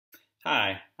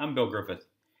Hi, I'm Bill Griffith.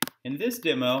 In this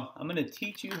demo, I'm going to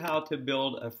teach you how to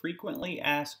build a frequently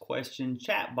asked question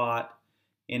chatbot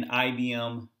in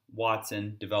IBM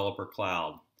Watson Developer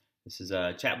Cloud. This is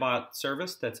a chatbot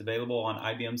service that's available on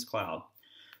IBM's cloud.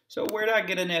 So where do I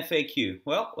get an FAQ?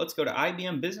 Well, let's go to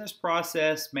IBM Business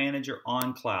Process Manager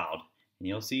on Cloud. And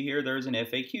you'll see here there's an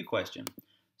FAQ question.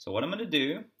 So what I'm going to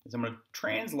do is I'm going to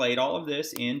translate all of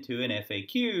this into an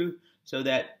FAQ so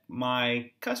that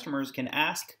my customers can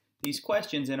ask these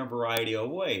questions in a variety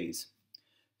of ways.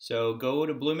 So go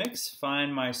to Bluemix,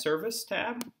 find my service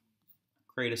tab,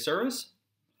 create a service.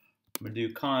 I'm going to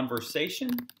do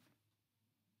conversation,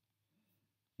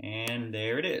 and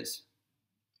there it is.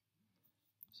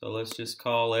 So let's just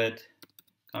call it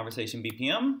conversation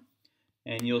BPM,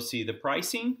 and you'll see the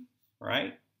pricing,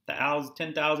 right?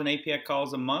 10,000 API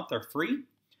calls a month are free.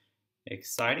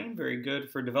 Exciting, very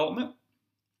good for development.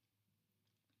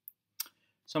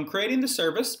 So I'm creating the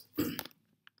service,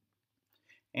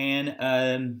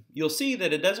 and you'll see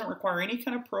that it doesn't require any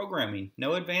kind of programming,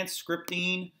 no advanced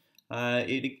scripting.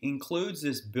 It includes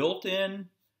this built-in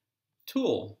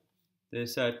tool,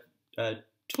 this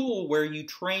tool where you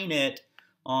train it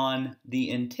on the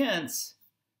intents.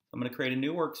 I'm going to create a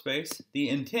new workspace, the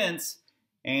intents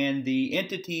and the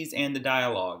entities and the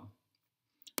dialogue.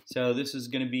 So this is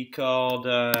going to be called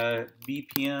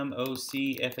BPM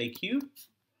OC FAQ.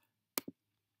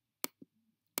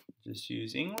 Just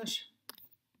use English.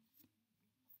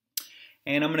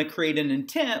 And I'm going to create an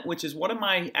intent, which is what am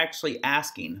I actually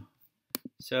asking?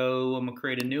 So I'm going to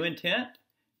create a new intent.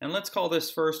 And let's call this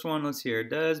first one, let's hear,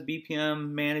 does BPM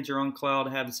Manager on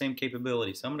Cloud have the same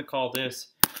capabilities? So I'm going to call this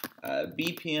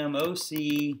BPM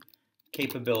OC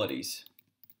capabilities.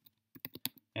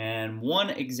 And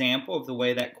one example of the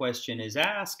way that question is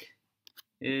asked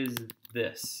is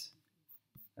this.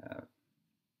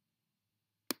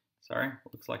 Sorry,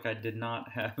 looks like I did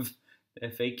not have the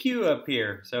FAQ up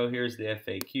here. So here's the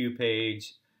FAQ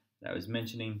page that I was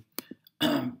mentioning.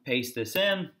 Paste this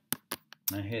in,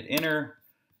 I hit enter,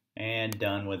 and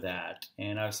done with that.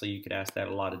 And obviously you could ask that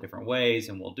a lot of different ways,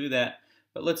 and we'll do that.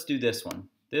 But let's do this one.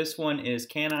 This one is,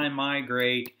 can I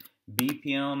migrate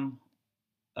BPM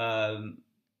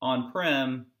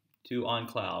on-prem to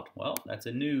on-cloud? Well, that's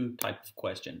a new type of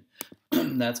question.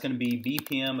 That's going to be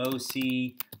BPM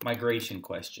OC migration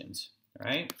questions,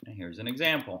 right? And here's an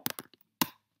example.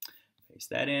 Paste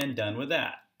that in, done with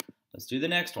that. Let's do the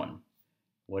next one.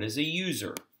 What is a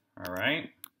user? All right,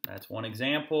 that's one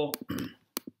example. And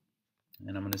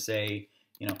I'm going to say,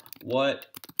 what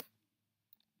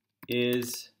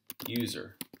is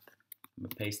user? I'm going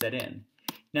to paste that in.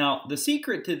 Now, the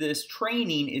secret to this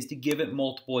training is to give it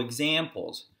multiple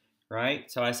examples,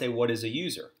 right? So I say, what is a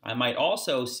user? I might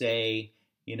also say,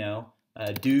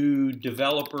 do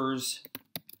developers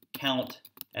count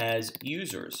as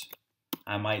users?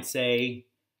 I might say,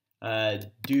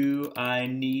 do I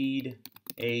need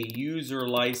a user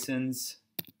license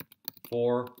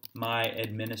for my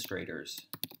administrators?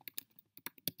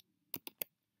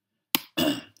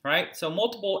 Right? So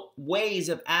multiple ways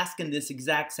of asking this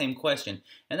exact same question.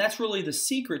 And that's really the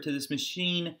secret to this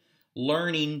machine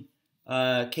learning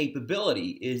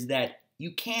capability, is that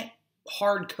you can't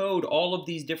hard code all of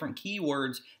these different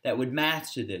keywords that would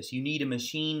match to this. You need a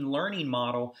machine learning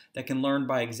model that can learn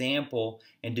by example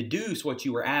and deduce what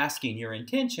you were asking, your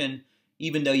intention,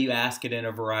 even though you ask it in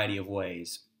a variety of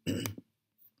ways.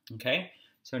 Okay,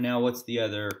 so now what's the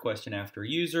other question after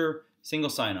user? Single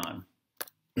sign-on.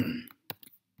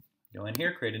 Go in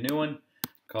here, create a new one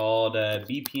called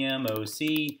BPM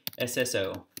OC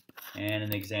SSO. And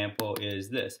an example is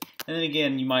this. And then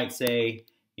again, you might say,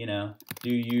 do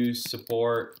you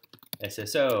support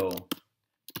SSO?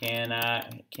 Can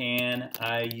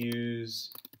I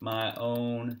use my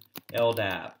own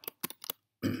LDAP?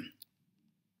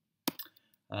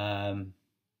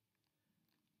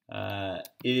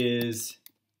 Is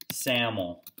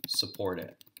SAML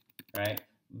supported? Right?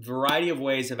 Variety of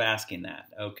ways of asking that.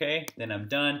 Okay, then I'm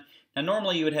done. Now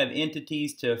normally you would have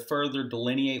entities to further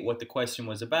delineate what the question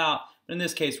was about, but in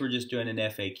this case we're just doing an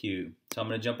FAQ. So I'm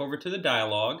going to jump over to the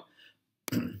dialogue,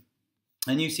 and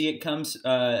you see it comes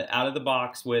out of the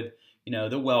box with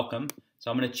the welcome.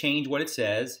 So I'm going to change what it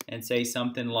says and say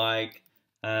something like,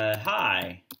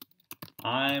 hi,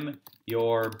 I'm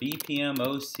your BPM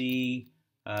OC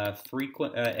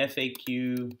frequent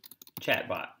FAQ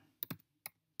chatbot.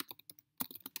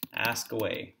 Ask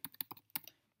away,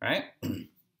 right?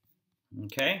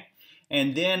 Okay,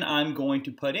 and then I'm going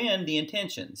to put in the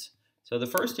intentions. So the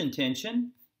first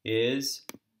intention is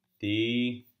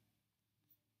the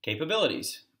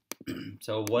capabilities.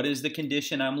 So what is the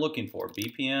condition I'm looking for?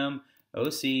 BPM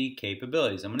OC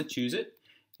capabilities. I'm going to choose it,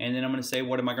 and then I'm going to say,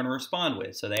 what am I going to respond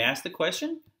with? So they ask the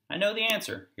question, I know the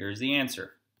answer. Here's the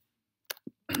answer.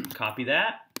 Copy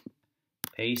that,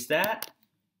 paste that,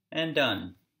 and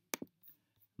done.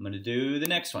 I'm going to do the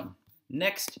next one.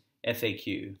 Next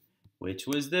FAQ, which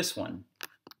was this one.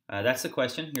 That's the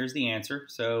question. Here's the answer.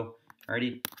 So I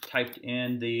already typed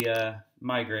in the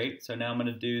migrate. So now I'm going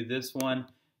to do this one,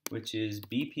 which is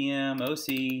BPM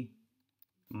OC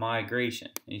migration.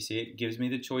 And you see it gives me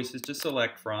the choices to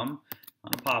select from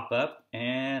on a pop-up,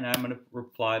 and I'm going to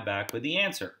reply back with the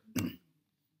answer.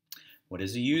 What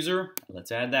is a user?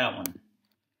 Let's add that one.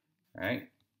 All right.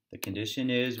 The condition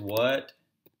is, what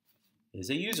is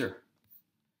a user?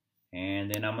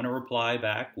 And then I'm going to reply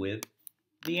back with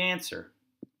the answer.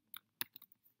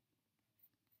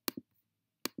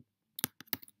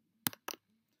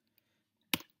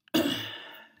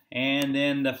 And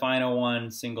then the final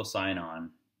one, single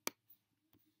sign-on.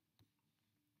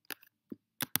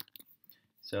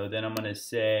 So then I'm going to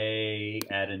say,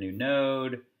 add a new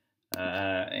node,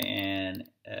 and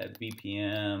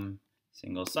BPM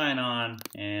single sign-on,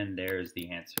 and there's the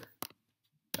answer.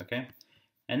 Okay,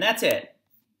 and that's it.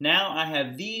 Now I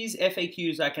have these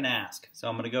FAQs I can ask. So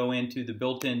I'm going to go into the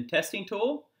built-in testing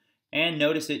tool, and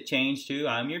notice it changed to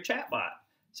I'm your chatbot.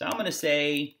 So I'm going to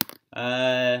say,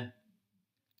 how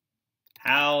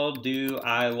do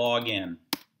I log in?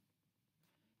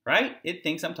 Right? It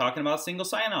thinks I'm talking about single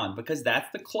sign-on because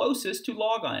that's the closest to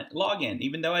login,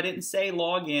 even though I didn't say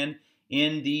login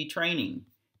in the training.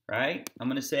 Right? I'm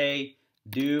going to say,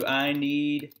 do I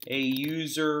need a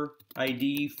user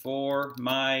ID for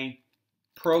my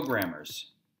programmers?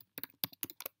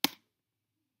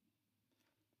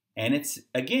 And it's,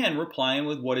 again, replying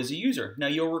with what is a user. Now,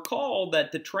 you'll recall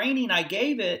that the training I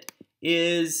gave it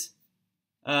is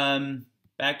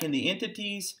back in the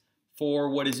entities for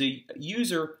what is a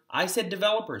user, I said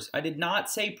developers. I did not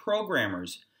say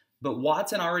programmers. But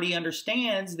Watson already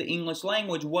understands the English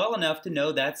language well enough to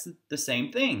know that's the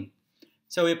same thing.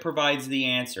 So it provides the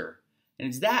answer. And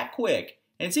it's that quick.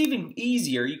 And it's even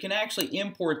easier. You can actually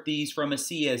import these from a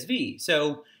CSV.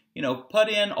 So, put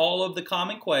in all of the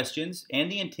common questions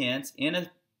and the intents in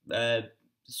a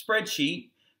spreadsheet,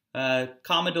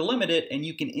 comma delimit it, and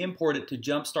you can import it to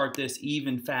jumpstart this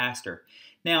even faster.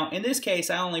 Now, in this case,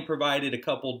 I only provided a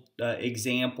couple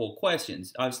example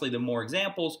questions. Obviously, the more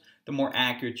examples, the more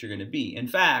accurate you're going to be. In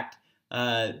fact,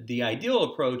 the ideal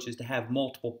approach is to have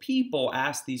multiple people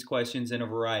ask these questions in a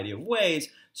variety of ways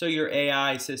so your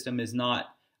AI system is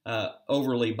not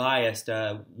overly biased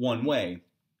one way,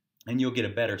 and you'll get a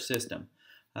better system.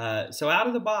 So out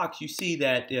of the box, you see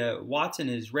that Watson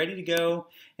is ready to go.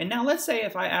 And now let's say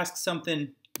if I ask something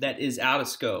that is out of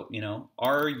scope,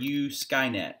 are you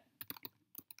Skynet?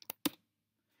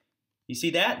 You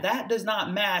see that? That does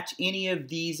not match any of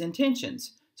these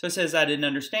intentions. So it says I didn't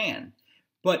understand.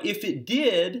 But if it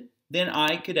did, then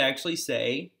I could actually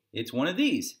say it's one of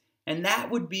these. And that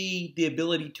would be the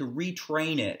ability to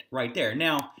retrain it right there.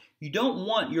 Now, you don't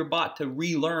want your bot to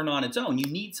relearn on its own. You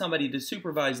need somebody to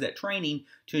supervise that training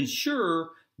to ensure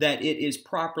that it is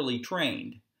properly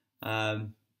trained.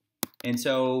 And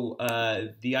so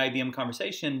the IBM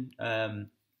Conversation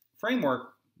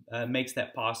framework makes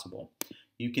that possible.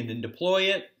 You can then deploy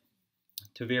it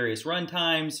to various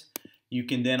runtimes. You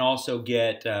can then also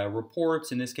get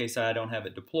reports. In this case, I don't have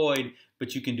it deployed,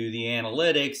 but you can do the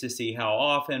analytics to see how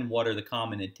often, what are the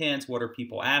common intents, what are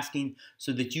people asking,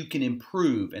 so that you can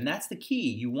improve. And that's the key.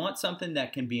 You want something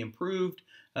that can be improved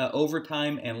over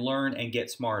time and learn and get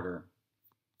smarter.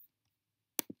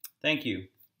 Thank you.